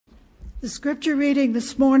The scripture reading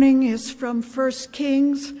this morning is from 1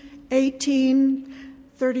 Kings 18,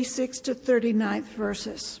 36 to 39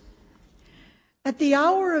 verses. At the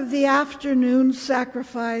hour of the afternoon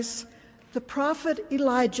sacrifice, the prophet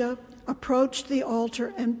Elijah approached the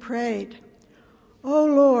altar and prayed, "O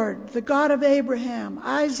Lord, the God of Abraham,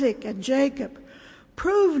 Isaac, and Jacob,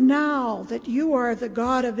 prove now that you are the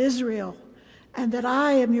God of Israel, and that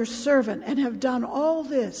I am your servant and have done all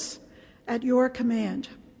this at your command.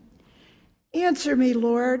 Answer me,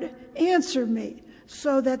 Lord, answer me,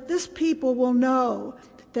 so that this people will know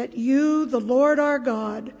that you, the Lord our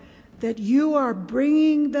God, that you are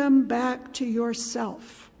bringing them back to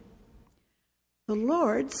yourself." The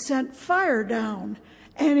Lord sent fire down,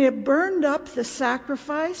 and it burned up the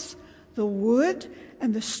sacrifice, the wood,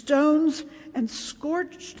 and the stones, and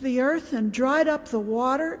scorched the earth and dried up the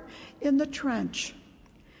water in the trench.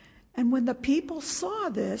 And when the people saw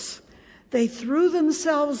this, they threw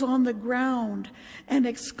themselves on the ground and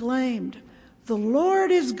exclaimed, "The Lord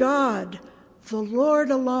is God, the Lord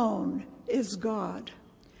alone is God."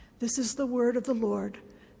 This is the word of the Lord.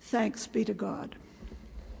 Thanks be to God.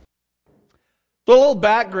 So a little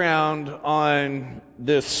background on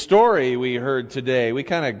this story we heard today. We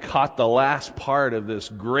kind of caught the last part of this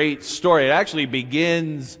great story. It actually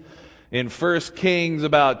begins in 1 Kings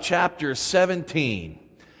about chapter 17.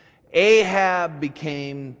 Ahab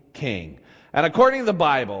became king. And according to the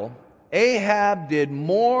Bible, Ahab did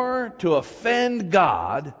more to offend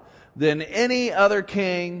God than any other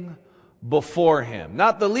king before him.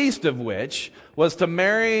 Not the least of which was to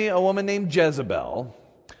marry a woman named Jezebel,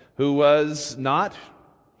 who was not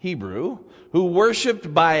Hebrew, who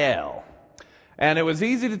worshiped Baal. And it was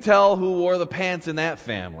easy to tell who wore the pants in that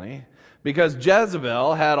family, because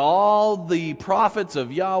Jezebel had all the prophets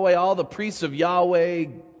of Yahweh, all the priests of Yahweh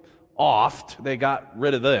offed. They got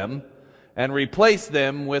rid of them and replaced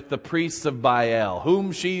them with the priests of Baal,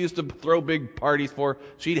 whom she used to throw big parties for.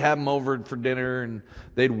 She'd have them over for dinner, and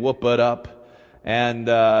they'd whoop it up, and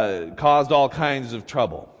caused all kinds of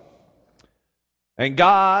trouble. And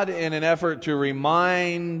God, in an effort to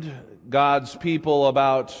remind God's people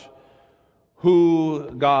about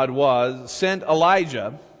who God was, sent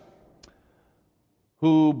Elijah,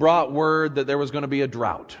 who brought word that there was going to be a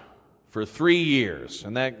drought for 3 years.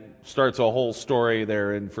 And that starts a whole story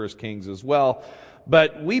there in 1 Kings as well.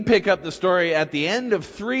 But we pick up the story at the end of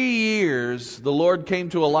 3 years. The Lord came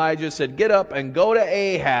to Elijah, said, "Get up and go to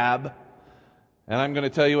Ahab, and I'm going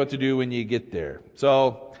to tell you what to do when you get there."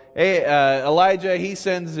 So Elijah, he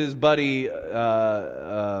sends his buddy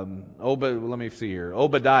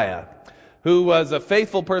Obadiah, who was a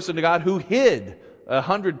faithful person to God, who hid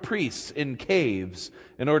 100 priests in caves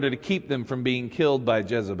in order to keep them from being killed by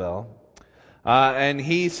Jezebel. And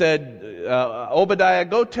he said, "Obadiah,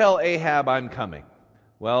 go tell Ahab I'm coming."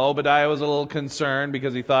 Well, Obadiah was a little concerned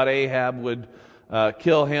because he thought Ahab would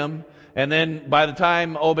kill him. And then by the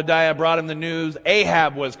time Obadiah brought him the news,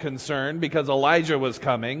 Ahab was concerned because Elijah was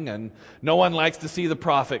coming, and no one likes to see the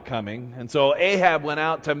prophet coming. And so Ahab went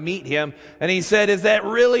out to meet him, and he said, "Is that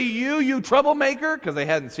really you, you troublemaker?" Because they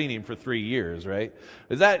hadn't seen him for 3 years, right?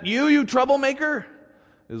 "Is that you, you troublemaker?"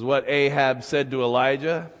 is what Ahab said to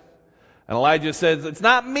Elijah. And Elijah says, "It's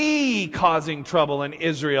not me causing trouble in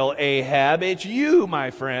Israel, Ahab. It's you, my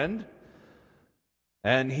friend."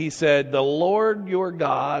 And he said, "The Lord your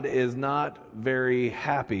God is not very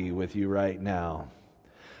happy with you right now."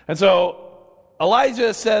 And so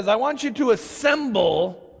Elijah says, "I want you to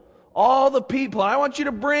assemble all the people. I want you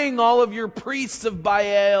to bring all of your priests of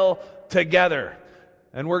Baal together.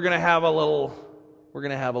 And we're going to have a little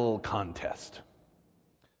contest."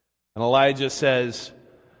 And Elijah says,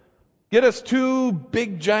 "Get us 2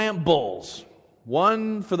 big giant bulls,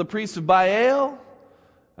 one for the priests of Baal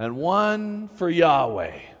and one for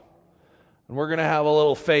Yahweh. And we're going to have a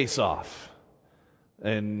little face-off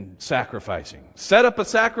in sacrificing. Set up a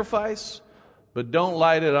sacrifice, but don't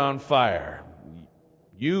light it on fire.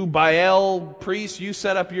 You Baal priests, you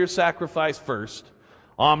set up your sacrifice first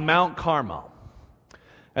on Mount Carmel."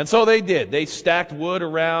 And so they did. They stacked wood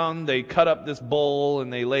around. They cut up this bowl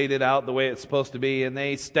and they laid it out the way it's supposed to be. And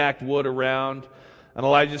they stacked wood around. And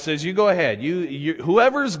Elijah says, "You go ahead. You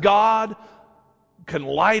whoever's God can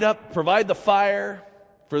provide the fire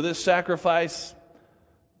for this sacrifice,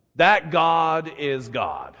 that God is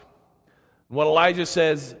God." And what Elijah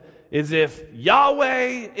says is, if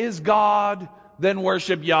Yahweh is God, then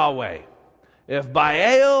worship Yahweh. If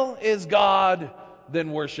Baal is God,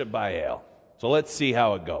 then worship Baal. So let's see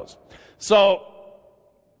how it goes. So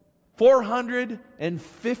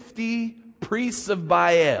 450 priests of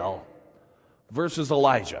Baal versus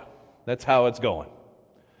Elijah. That's how it's going.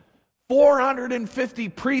 450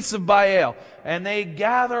 priests of Baal, and they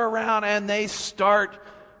gather around and they start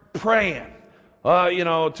praying,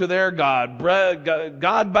 to their God.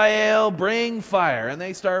 God Baal, bring fire. And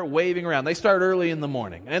they start waving around. They start early in the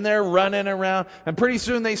morning, and they're running around, and pretty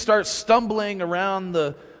soon they start stumbling around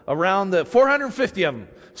the 450 of them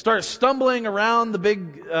start stumbling around the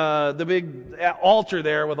big altar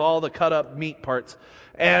there with all the cut up meat parts,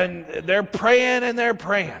 and they're praying and they're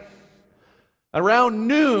praying. Around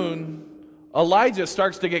noon, Elijah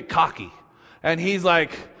starts to get cocky, and he's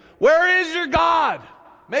like, "Where is your God?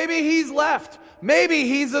 Maybe he's left. Maybe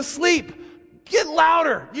he's asleep. Get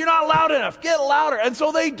louder. You're not loud enough. Get louder." And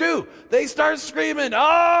so they do. They start screaming,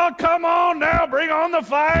 "Oh, come on now, bring on the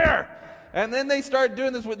fire." And then they start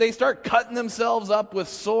doing this. They start cutting themselves up with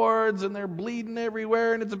swords, and they're bleeding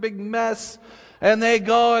everywhere, and it's a big mess. And they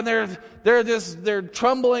go, and they're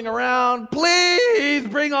trembling around. "Please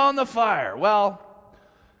bring on the fire." Well,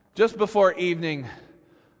 just before evening,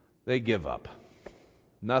 they give up.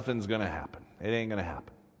 Nothing's going to happen. It ain't going to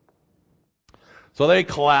happen. So they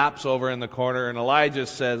collapse over in the corner, and Elijah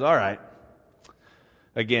says, "All right."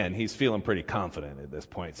 Again, he's feeling pretty confident at this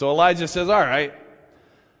point. So Elijah says, "All right,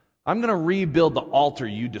 I'm going to rebuild the altar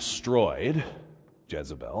you destroyed,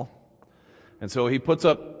 Jezebel." And so he puts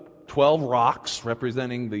up 12 rocks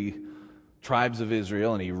representing the tribes of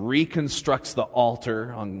Israel, and he reconstructs the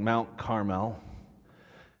altar on Mount Carmel.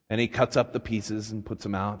 And he cuts up the pieces and puts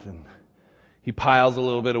them out, and he piles a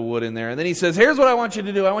little bit of wood in there. And then he says, "Here's what I want you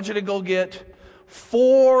to do. I want you to go get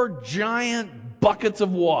 4 giant buckets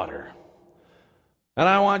of water. And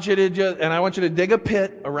I want you to dig a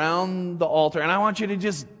pit around the altar, and I want you to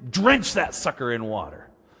just drench that sucker in water."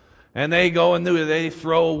 And they go and they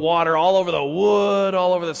throw water all over the wood,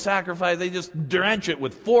 all over the sacrifice. They just drench it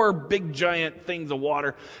with 4 big giant things of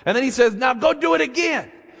water. And then he says, "Now go do it again."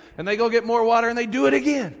 And they go get more water, and they do it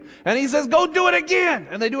again. And he says, "Go do it again."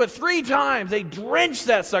 And they do it 3 times. They drench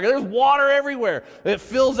that sucker. There's water everywhere. It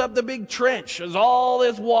fills up the big trench. There's all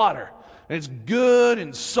this water. And it's good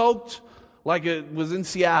and soaked like it was in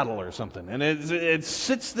Seattle or something. And it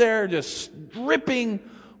sits there just dripping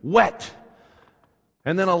wet.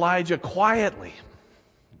 And then Elijah quietly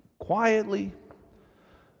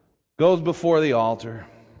goes before the altar,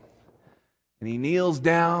 and he kneels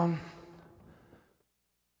down,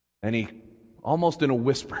 and he, almost in a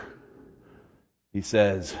whisper, he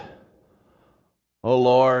says, "O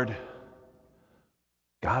Lord,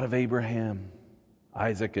 God of Abraham,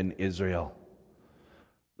 Isaac, and Israel,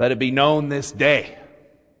 let it be known this day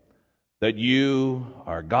that you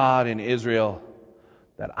are God in Israel,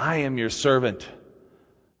 that I am your servant,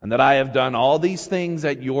 and that I have done all these things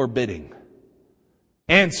at your bidding.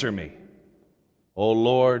 Answer me, O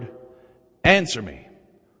Lord, answer me,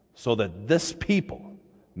 so that this people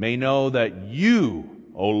may know that you,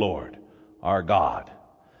 O Lord, are God,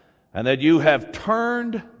 and that you have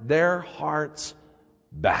turned their hearts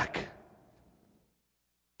back."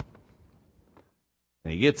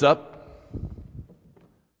 And he gets up,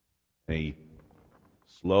 and he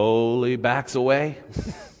slowly backs away.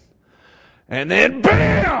 And then,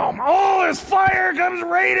 bam! All this fire comes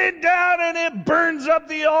raining down, and it burns up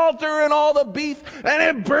the altar and all the beef, and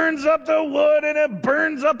it burns up the wood, and it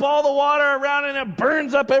burns up all the water around, and it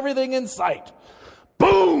burns up everything in sight.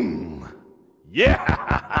 Boom!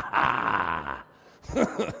 Yeah!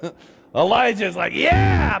 Elijah's like,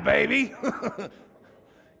 "Yeah, baby!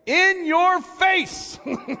 In your face!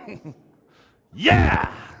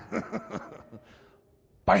 Yeah!"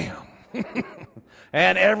 Bam!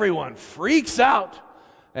 And everyone freaks out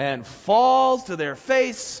and falls to their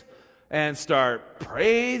face and start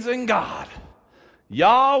praising God.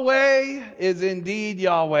 Yahweh is indeed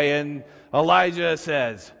Yahweh. And Elijah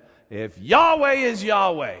says, if Yahweh is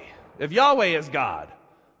Yahweh, if Yahweh is God,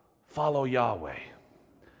 follow Yahweh.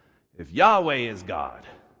 If Yahweh is God,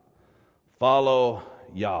 follow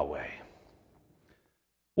Yahweh.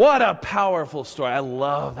 What a powerful story. I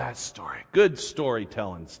love that story. Good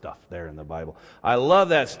storytelling stuff there in the Bible. I love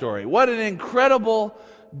that story. What an incredible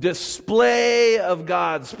display of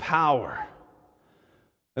God's power.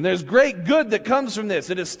 And there's great good that comes from this.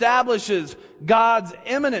 It establishes God's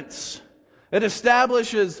eminence. It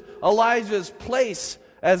establishes Elijah's place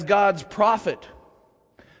as God's prophet.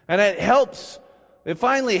 And it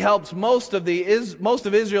finally helps most of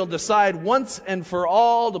Israel decide once and for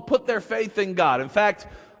all to put their faith in God. In fact,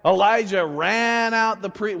 Elijah ran out the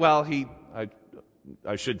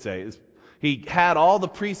he had all the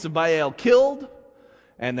priests of Baal killed,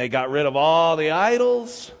 and they got rid of all the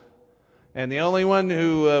idols, and the only one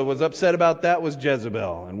who was upset about that was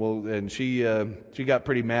Jezebel, and she got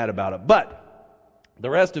pretty mad about it. But the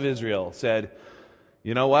rest of Israel said,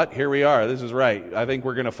 you know what? Here we are. This is right. I think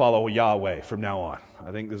we're going to follow Yahweh from now on.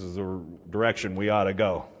 I think this is the direction we ought to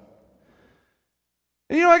go.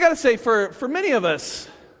 And I got to say, for many of us,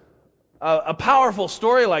 a powerful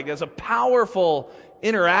story like this, a powerful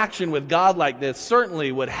interaction with God like this,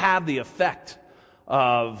 certainly would have the effect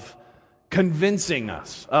of convincing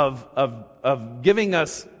us, of giving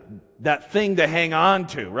us that thing to hang on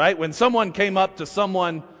to, right? When someone came up to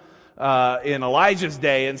someone in Elijah's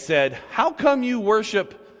day and said, "How come you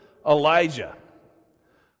worship Elijah?"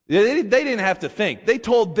 They didn't have to think. They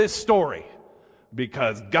told this story.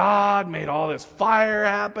 Because God made all this fire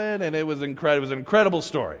happen, and it was incredible. It was an incredible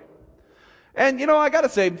story. And, I got to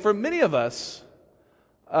say, for many of us,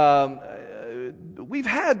 we've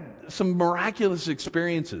had some miraculous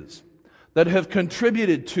experiences that have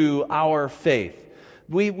contributed to our faith.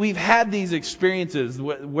 We've had these experiences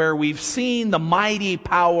where we've seen the mighty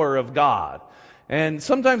power of God. And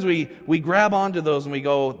sometimes we grab onto those and we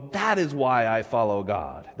go, that is why I follow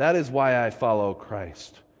God. That is why I follow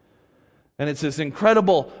Christ. And it's this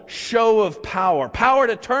incredible show of power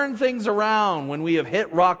to turn things around when we have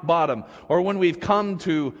hit rock bottom or when we've come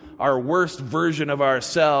to our worst version of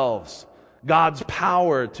ourselves. God's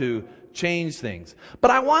power to change things. But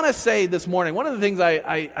I want to say this morning, one of the things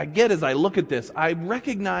I get as I look at this, I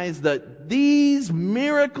recognize that these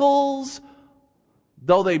miracles,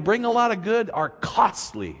 though they bring a lot of good, are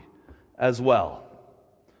costly as well.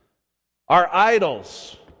 Our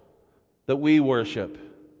idols that we worship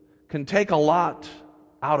can take a lot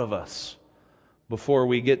out of us before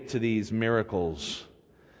we get to these miracles.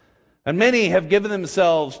 And many have given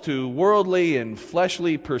themselves to worldly and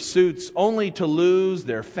fleshly pursuits only to lose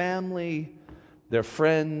their family, their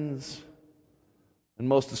friends, and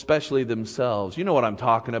most especially themselves. You know what I'm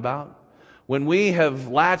talking about. When we have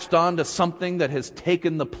latched on to something that has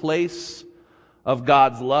taken the place of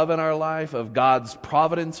God's love in our life, of God's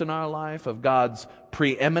providence in our life, of God's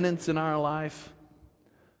preeminence in our life,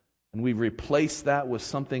 and we've replaced that with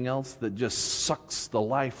something else that just sucks the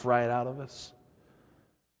life right out of us.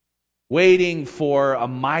 Waiting for a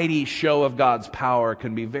mighty show of God's power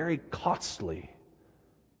can be very costly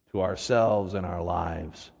to ourselves and our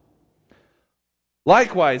lives.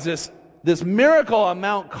 Likewise, this miracle on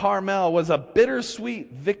Mount Carmel was a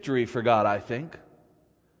bittersweet victory for God, I think.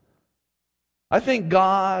 I think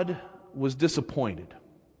God was disappointed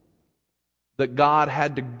that God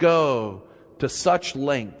had to go to such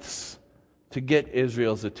lengths to get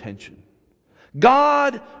Israel's attention.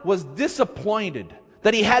 God was disappointed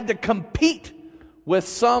that he had to compete with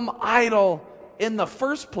some idol in the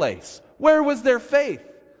first place. Where was their faith?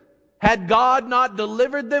 Had God not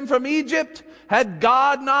delivered them from Egypt? Had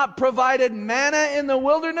God not provided manna in the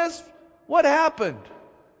wilderness? What happened?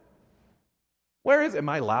 Where is it? Am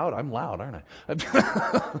I loud? I'm loud, aren't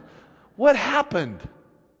I? What happened?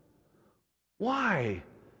 Why?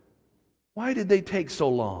 Why did they take so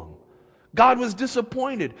long? God was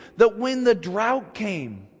disappointed that when the drought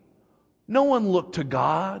came, no one looked to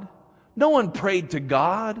God. No one prayed to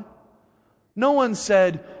God. No one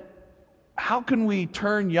said, how can we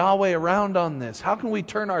turn Yahweh around on this? How can we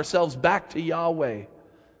turn ourselves back to Yahweh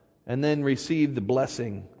and then receive the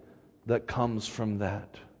blessing that comes from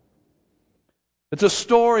that? It's a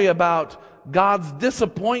story about God's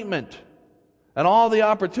disappointment and all the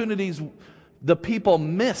opportunities the people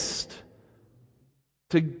missed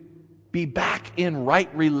to be back in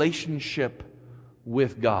right relationship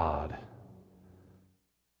with God.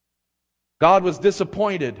 God was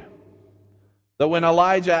disappointed that when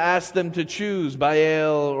Elijah asked them to choose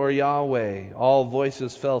Baal or Yahweh, all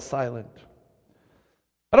voices fell silent.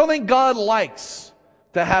 I don't think God likes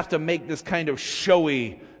to have to make this kind of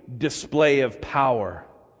showy display of power.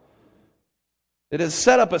 It has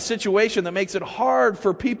set up a situation that makes it hard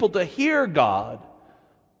for people to hear God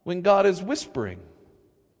when God is whispering.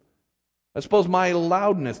 I suppose my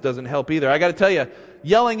loudness doesn't help either. I got to tell you,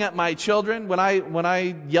 yelling at my children, when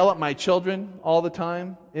I yell at my children all the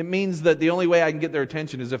time, it means that the only way I can get their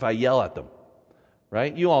attention is if I yell at them.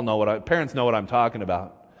 Right? You all know parents know what I'm talking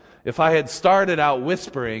about. If I had started out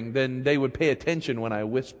whispering, then they would pay attention when I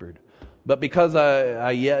whispered. But because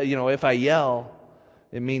I yell, if I yell,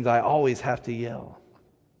 it means I always have to yell.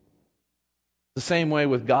 The same way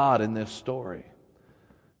with God in this story.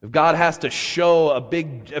 If God has to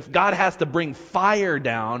if God has to bring fire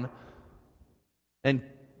down and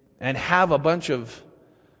have a bunch of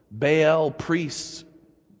Baal priests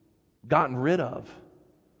gotten rid of,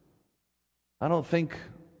 I don't think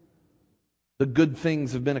the good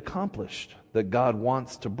things have been accomplished that God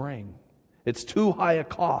wants to bring. It's too high a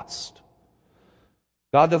cost.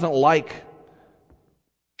 God doesn't like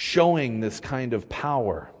showing this kind of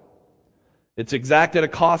power. It's exacted a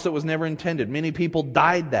cost that was never intended. Many people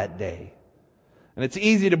died that day. And it's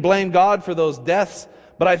easy to blame God for those deaths,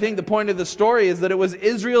 but I think the point of the story is that it was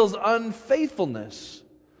Israel's unfaithfulness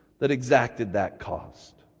that exacted that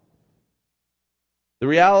cost. The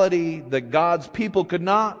reality that God's people could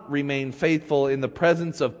not remain faithful in the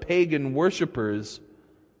presence of pagan worshipers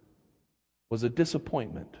was a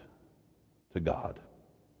disappointment to God.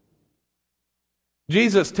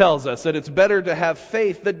 Jesus tells us that it's better to have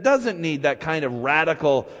faith that doesn't need that kind of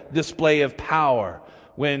radical display of power.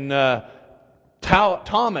 When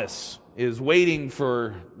Thomas is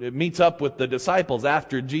meets up with the disciples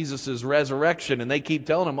after Jesus' resurrection, and they keep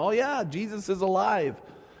telling him, oh yeah, Jesus is alive.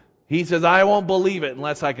 He says, I won't believe it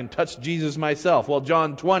unless I can touch Jesus myself. Well,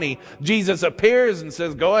 John 20, Jesus appears and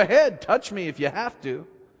says, go ahead, touch me if you have to.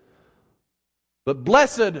 But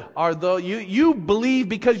blessed are those, you believe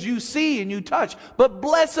because you see and you touch. But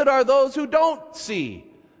blessed are those who don't see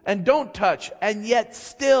and don't touch and yet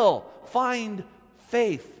still find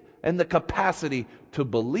faith and the capacity to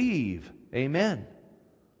believe. Amen.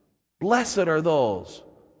 Blessed are those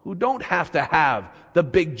who don't have to have the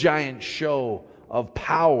big giant show of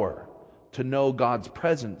power to know God's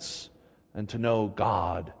presence and to know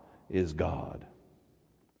God is God.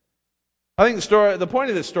 I think the point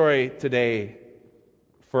of this story today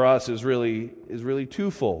for us is really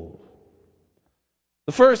twofold.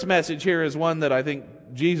 The first message here is one that I think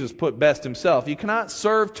Jesus put best himself. You cannot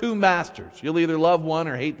serve two masters. You'll either love one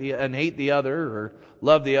or hate the other, or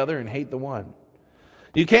love the other and hate the one.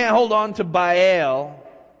 You can't hold on to Baal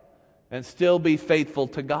and still be faithful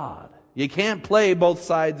to God. You can't play both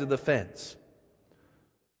sides of the fence.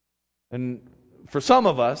 And for some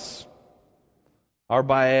of us, our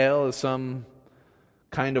Baal is some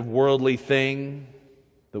kind of worldly thing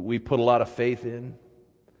that we put a lot of faith in.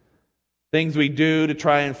 Things we do to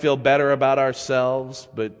try and feel better about ourselves,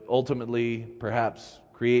 but ultimately perhaps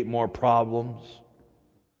create more problems.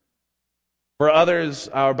 For others,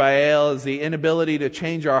 our Baal is the inability to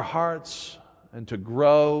change our hearts and to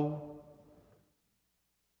grow.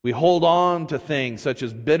 We hold on to things such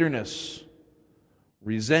as bitterness,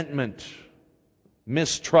 resentment,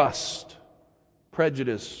 mistrust,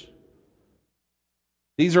 prejudice.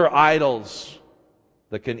 These are idols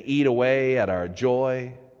that can eat away at our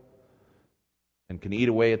joy and can eat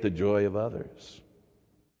away at the joy of others.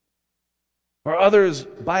 For others,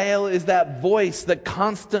 Baal is that voice that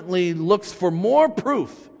constantly looks for more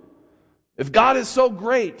proof. If God is so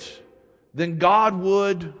great, then God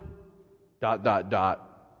would...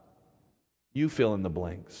 You fill in the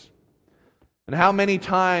blanks. And how many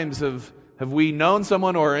times have we known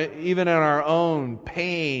someone, or even in our own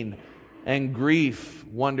pain and grief,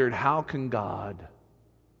 wondered, how can God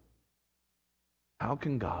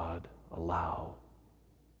allow?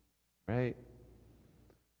 Right?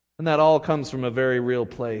 And that all comes from a very real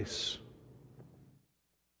place.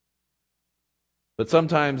 But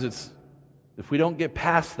sometimes if we don't get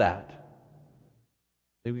past that,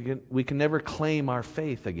 we can never claim our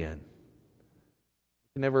faith again.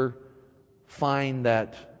 We can never find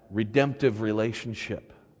that redemptive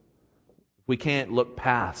relationship. We can't look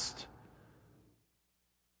past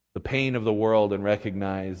the pain of the world and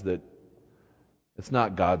recognize that it's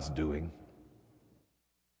not God's doing.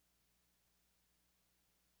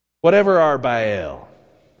 Whatever our Baal,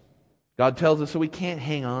 God tells us that we can't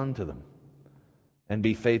hang on to them and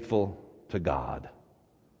be faithful to God.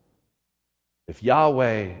 If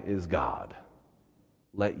Yahweh is God,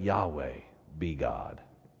 let Yahweh be God.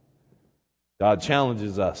 God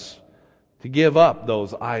challenges us to give up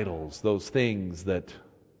those idols, those things that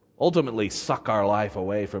ultimately suck our life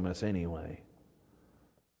away from us anyway,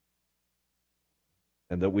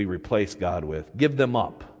 and that we replace God with. Give them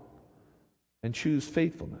up and choose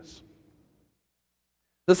faithfulness.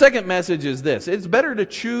 The second message is this: it's better to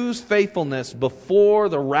choose faithfulness before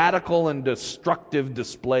the radical and destructive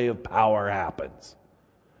display of power happens.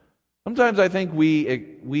 Sometimes I think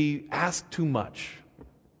we ask too much.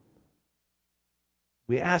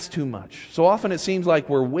 We ask too much. So often it seems like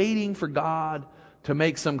we're waiting for God to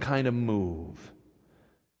make some kind of move.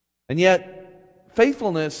 And yet,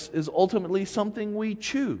 faithfulness is ultimately something we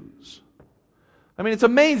choose. I mean, it's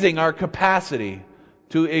amazing our capacity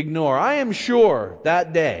to ignore. I am sure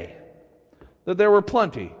that day that there were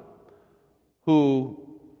plenty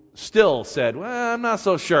who still said, well, I'm not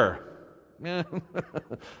so sure.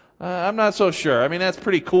 I'm not so sure. I mean, that's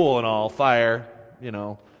pretty cool and all, fire,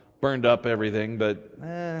 burned up everything, but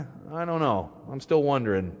I don't know. I'm still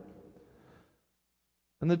wondering.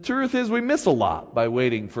 And the truth is we miss a lot by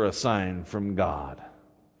waiting for a sign from God.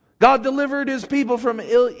 God delivered His people from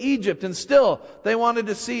Egypt, and still they wanted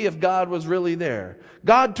to see if God was really there.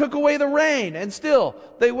 God took away the rain, and still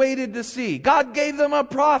they waited to see. God gave them a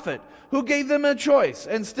prophet who gave them a choice,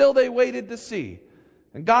 and still they waited to see.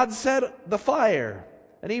 And God set the fire,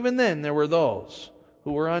 and even then there were those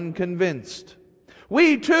who were unconvinced.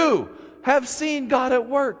 We too have seen God at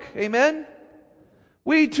work. Amen?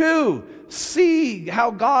 We too see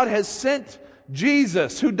how God has sent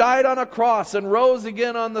Jesus, who died on a cross and rose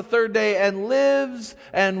again on the third day and lives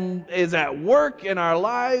and is at work in our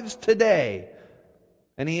lives today.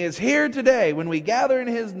 And He is here today when we gather in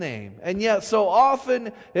His name. And yet so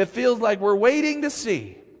often it feels like we're waiting to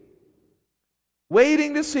see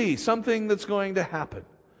something that's going to happen.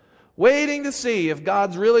 Waiting to see if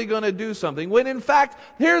God's really going to do something. When in fact,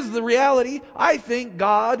 here's the reality. I think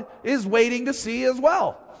God is waiting to see as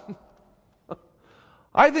well.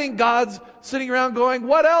 I think God's sitting around going,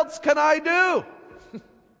 what else can I do?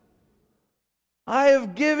 I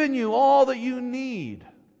have given you all that you need.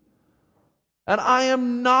 And I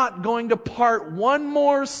am not going to part one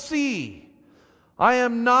more sea. I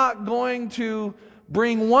am not going to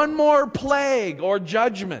bring one more plague or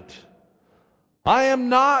judgment. I am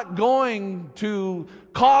not going to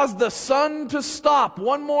cause the sun to stop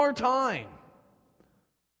one more time.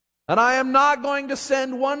 And I am not going to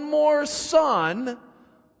send one more sun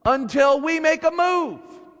until we make a move.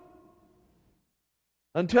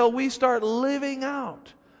 Until we start living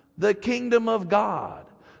out the kingdom of God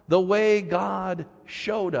the way God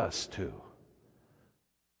showed us to.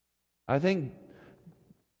 I think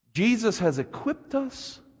Jesus has equipped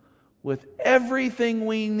us with everything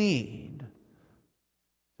we need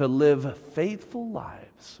to live faithful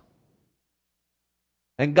lives.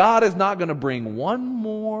 And God is not going to bring one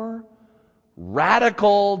more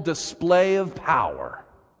radical display of power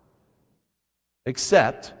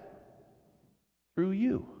except through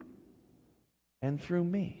you and through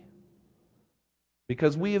me.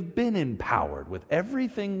 Because we have been empowered with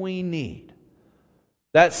everything we need.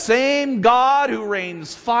 That same God who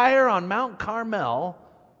rains fire on Mount Carmel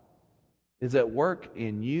is at work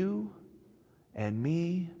in you and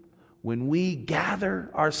me when we gather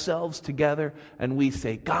ourselves together and we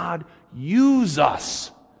say, God, use us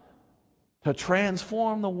to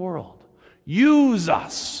transform the world. Use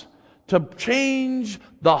us to change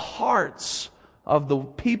the hearts of the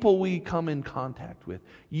people we come in contact with.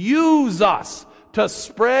 Use us to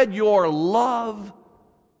spread your love.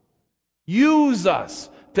 Use us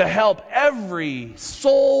to help every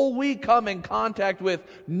soul we come in contact with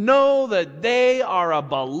know that they are a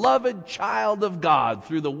beloved child of God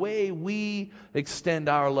through the way we extend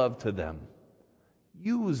our love to them.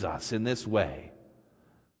 Use us in this way.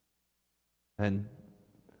 And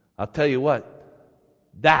I'll tell you what,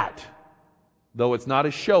 that, though it's not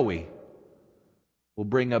as showy, will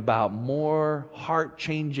bring about more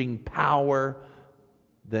heart-changing power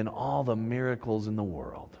than all the miracles in the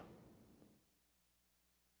world.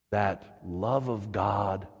 That love of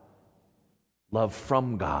God, love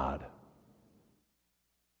from God,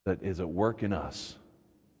 that is at work in us,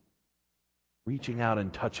 reaching out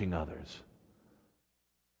and touching others.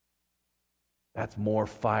 That's more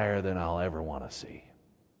fire than I'll ever want to see.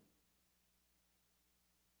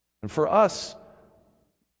 And for us,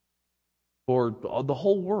 for the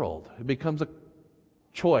whole world, it becomes a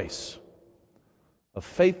choice of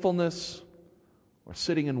faithfulness or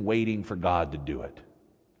sitting and waiting for God to do it.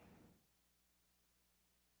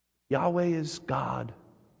 Yahweh is God.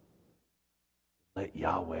 Let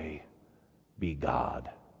Yahweh be God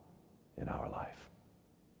in our life.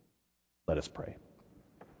 Let us pray.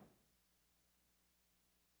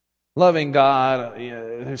 Loving God,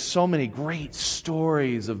 there's so many great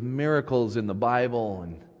stories of miracles in the Bible,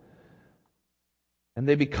 and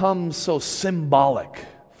they become so symbolic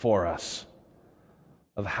for us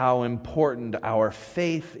of how important our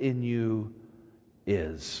faith in you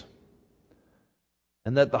is.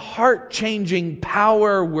 And that the heart-changing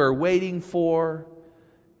power we're waiting for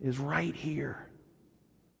is right here.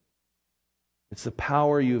 It's the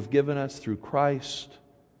power you've given us through Christ.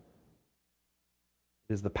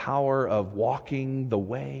 It is the power of walking the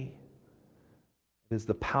way. It is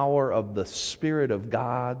the power of the Spirit of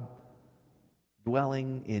God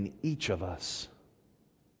dwelling in each of us,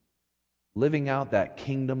 living out that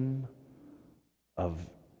kingdom of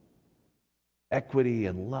equity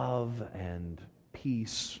and love and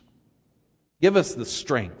peace. Give us the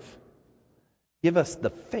strength. Give us the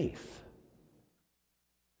faith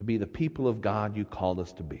to be the people of God you called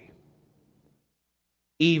us to be,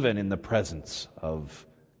 even in the presence of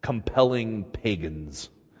compelling pagans,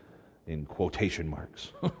 in quotation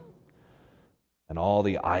marks, and all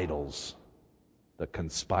the idols that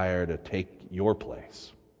conspire to take your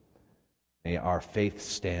place. May our faith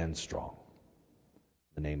stand strong.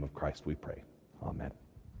 In the name of Christ we pray. Amen.